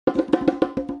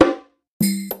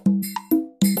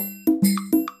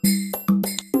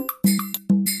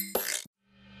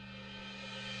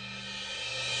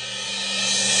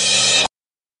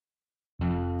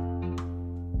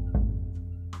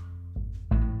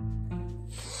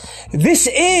This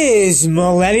is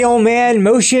Millennial Man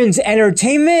Motions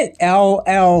Entertainment,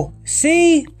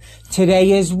 LLC.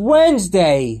 Today is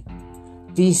Wednesday,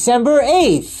 December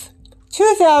 8th,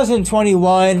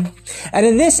 2021. And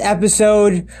in this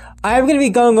episode, I'm going to be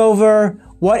going over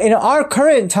what in our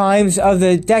current times of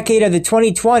the decade of the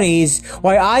 2020s,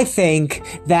 why I think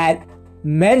that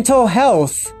mental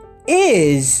health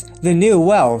is the new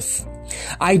wealth.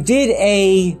 I did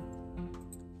an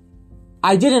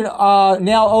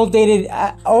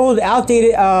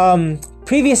outdated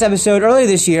previous episode earlier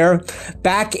this year,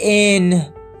 back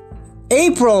in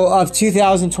April of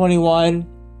 2021,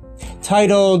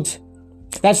 titled,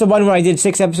 that's the one where I did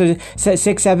six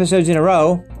episodes in a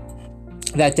row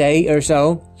that day or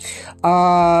so.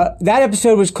 That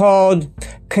episode was called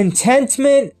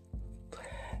Contentment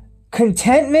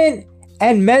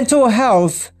and Mental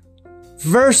Health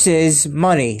versus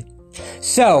Money.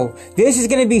 So, this is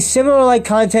going to be similar like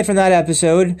content from that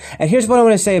episode, and here's what I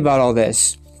want to say about all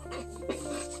this.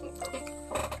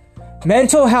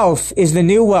 Mental health is the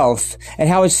new wealth, and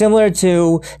how it's similar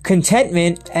to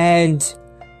contentment and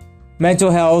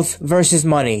mental health versus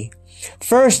money.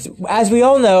 First, as we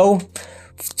all know,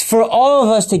 for all of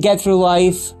us to get through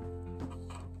life,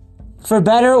 for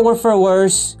better or for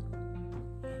worse,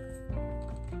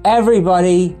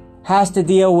 everybody has to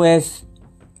deal with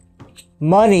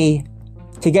money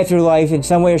to get through life in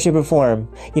some way or shape or form.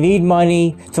 You need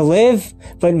money to live,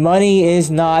 but money is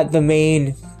not the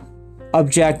main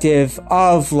objective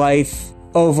of life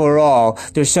overall.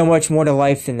 There's so much more to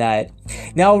life than that.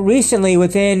 Now, recently,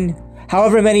 within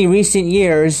however many recent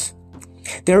years,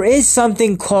 there is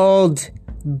something called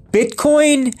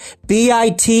Bitcoin,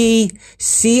 Bitcoin,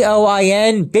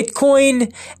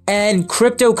 Bitcoin, and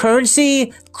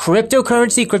cryptocurrency.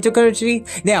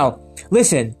 Now,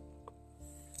 listen,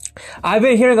 I've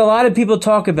been hearing a lot of people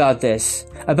talk about this,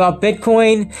 about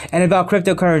Bitcoin and about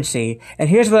cryptocurrency, and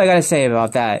here's what I gotta say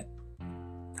about that.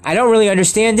 I don't really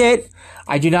understand it.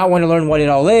 I do not want to learn what it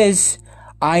all is.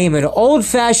 I am an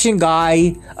old-fashioned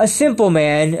guy, a simple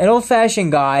man, an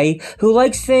old-fashioned guy who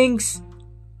likes things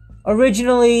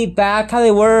originally back how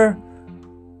they were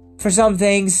for some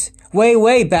things,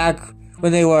 way back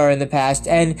when they were in the past,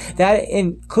 and that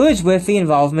includes with the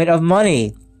involvement of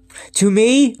money. To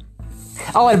me,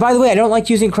 oh, and by the way, I don't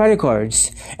like using credit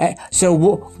cards.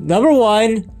 So, number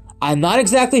one, I'm not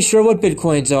exactly sure what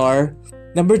Bitcoins are.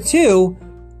 Number two,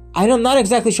 I'm not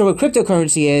exactly sure what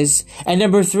cryptocurrency is. And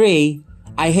number three,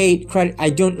 I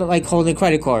don't like holding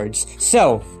credit cards.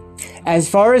 So, as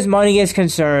far as money is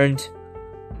concerned,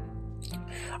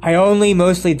 I only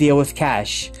mostly deal with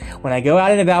cash. When I go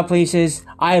out and about places,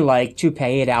 I like to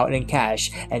pay it out in cash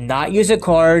and not use a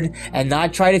card and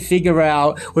not try to figure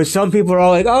out what some people are all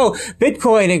like, oh,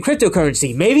 Bitcoin and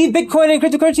cryptocurrency. Maybe Bitcoin and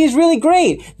cryptocurrency is really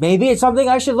great. Maybe it's something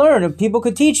I should learn and people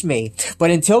could teach me.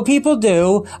 But until people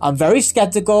do, I'm very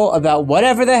skeptical about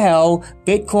whatever the hell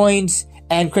Bitcoins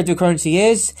and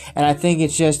cryptocurrency is. And I think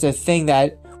it's just a thing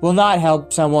that will not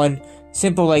help someone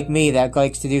simple like me that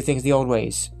likes to do things the old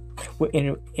ways.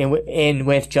 In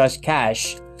with just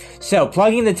cash. So,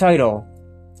 plugging the title.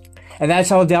 And that's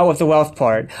how I dealt with the wealth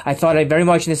part. I thought very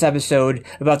much in this episode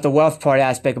about the wealth part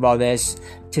aspect of all this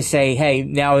to say, hey,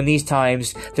 now in these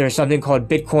times, there's something called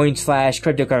Bitcoin /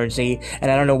 cryptocurrency,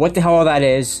 and I don't know what the hell all that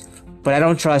is, but I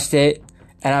don't trust it,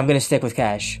 and I'm going to stick with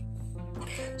cash.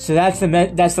 So that's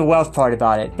the wealth part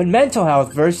about it. But mental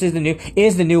health versus the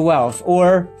new wealth,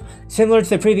 or similar to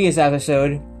the previous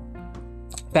episode,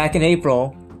 back in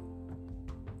April,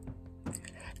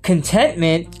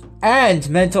 contentment and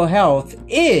mental health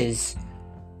is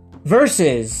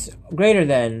versus greater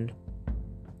than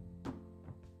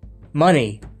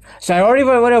money. So I already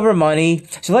went over money.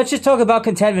 So let's just talk about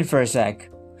contentment for a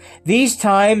sec. These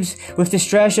times, with the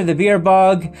stress of the beer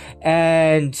bug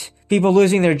and people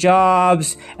losing their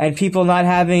jobs and people not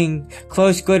having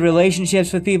close, good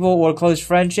relationships with people or close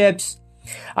friendships,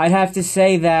 I'd have to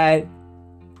say that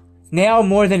now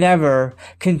more than ever,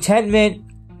 contentment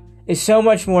is so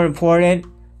much more important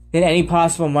than any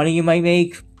possible money you might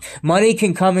make. Money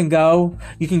can come and go.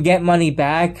 You can get money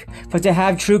back. But to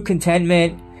have true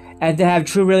contentment and to have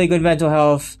true really good mental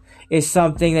health is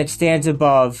something that stands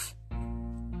above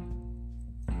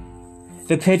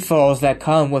the pitfalls that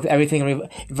come with everything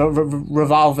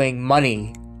revolving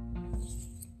money.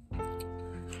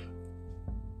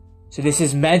 So this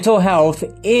is mental health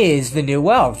is the new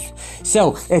wealth.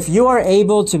 So if you are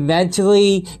able to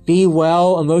mentally be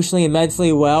well, emotionally and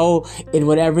mentally well in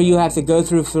whatever you have to go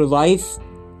through life,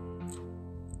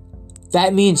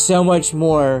 that means so much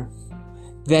more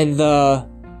than the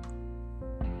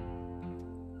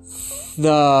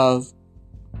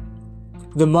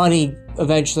the money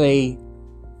eventually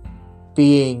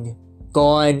being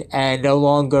gone and no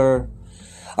longer.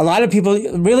 A lot of people,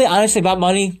 really honestly about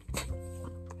money,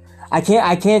 I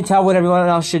can't tell what everyone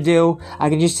else should do. I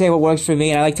can just say what works for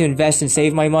me, and I like to invest and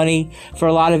save my money for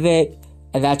a lot of it,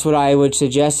 and that's what I would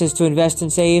suggest, is to invest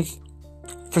and save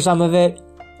for some of it.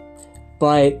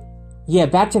 But yeah,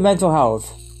 back to mental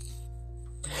health.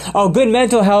 Oh, good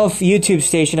mental health YouTube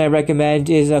station I recommend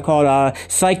is called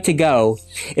Psych2Go.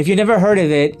 If you've never heard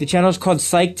of it, the channel is called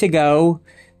Psych2Go,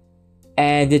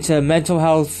 and it's a mental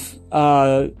health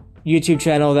YouTube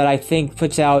channel that I think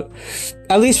puts out,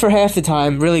 at least for half the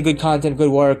time, really good content, good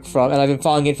work from, and I've been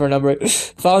following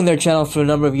their channel for a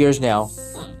number of years now.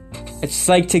 It's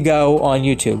Psych2Go on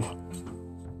YouTube.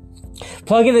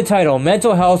 Plug in the title,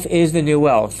 Mental Health is the New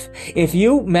Wealth. If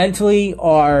you mentally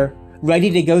are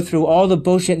ready to go through all the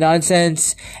bullshit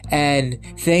nonsense and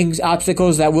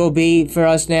obstacles that will be for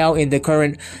us now in the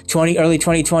current early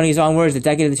 2020s onwards, the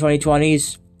decade of the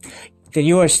 2020s, then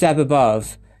you are a step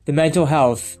above. The mental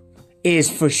health is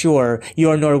for sure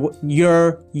your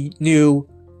new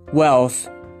wealth.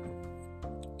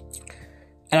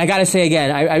 And I gotta say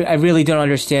again, I really don't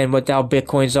understand what the hell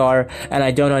Bitcoins are, and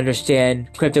I don't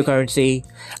understand cryptocurrency.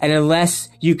 And unless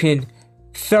you can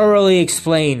thoroughly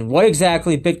explain what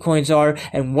exactly Bitcoins are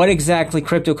and what exactly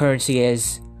cryptocurrency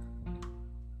is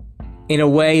in a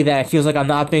way that feels like I'm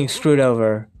not being screwed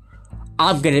over,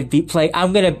 I'm gonna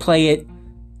play it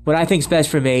what I think's best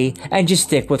for me and just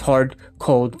stick with hard,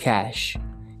 cold cash.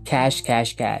 Cash.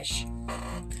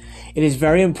 It is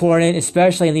very important,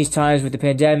 especially in these times with the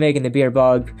pandemic and the beer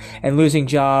bug and losing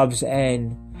jobs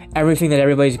and everything that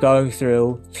everybody's going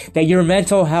through, that your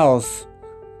mental health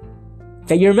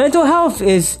is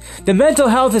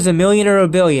 $1 million or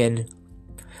 $1 billion,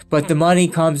 but the money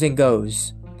comes and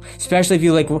goes. Especially if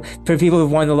you for people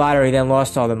who've won the lottery then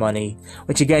lost all the money,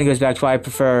 which again goes back to why I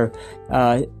prefer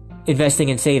investing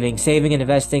and saving and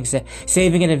investing,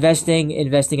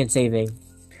 investing and saving.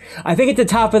 I think at the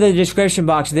top of the description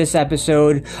box of this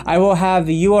episode, I will have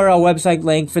the URL website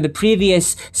link for the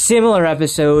previous similar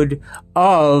episode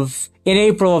in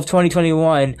April of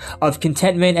 2021 of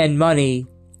contentment and money.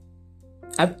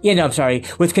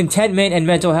 With contentment and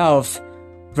mental health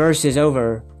versus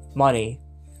over money.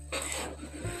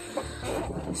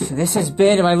 So this has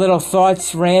been my little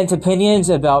thoughts, rant, opinions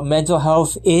about mental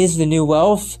health is the new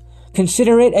wealth.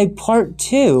 Consider it a part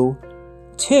 2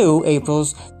 to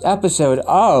April's episode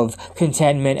of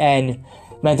contentment and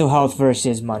mental health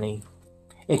versus money.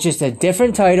 It's just a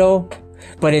different title,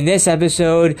 but in this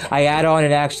episode, I add on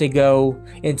and actually go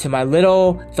into my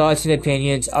little thoughts and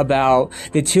opinions about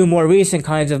the 2 more recent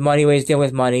kinds of money ways to deal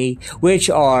with money, which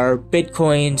are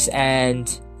Bitcoins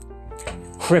and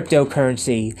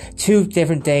cryptocurrency. 2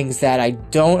 different things that I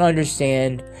don't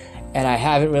understand, and I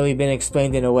haven't really been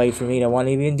explained in a way for me to want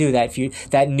to even do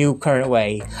that new current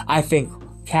way. I think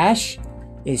cash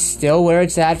is still where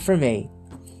it's at for me.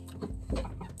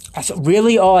 That's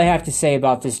really all I have to say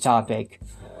about this topic.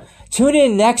 Tune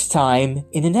in next time,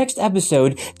 in the next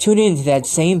episode, tune in to that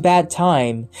same bad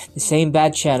time, the same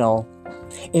bad channel,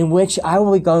 in which I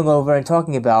will be going over and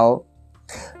talking about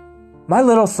my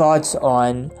little thoughts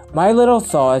on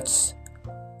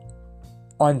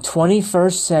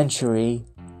 21st century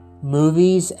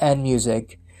movies and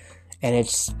music. And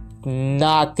it's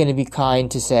not going to be kind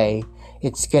to say.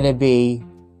 It's going to be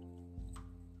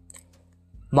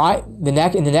in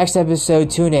the next episode,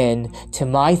 tune in to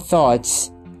my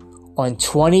thoughts on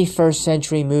 21st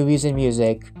century movies and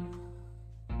music.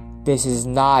 This is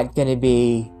not going to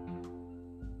be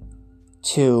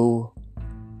too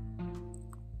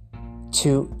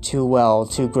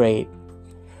great.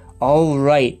 All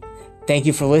right. Thank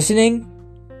you for listening.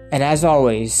 And as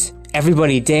always,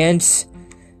 everybody dance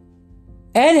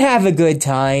and have a good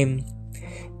time.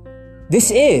 This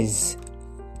is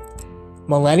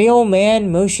Millennial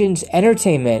Man Motions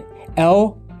Entertainment,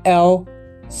 LLC,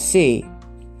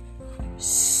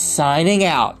 signing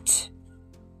out.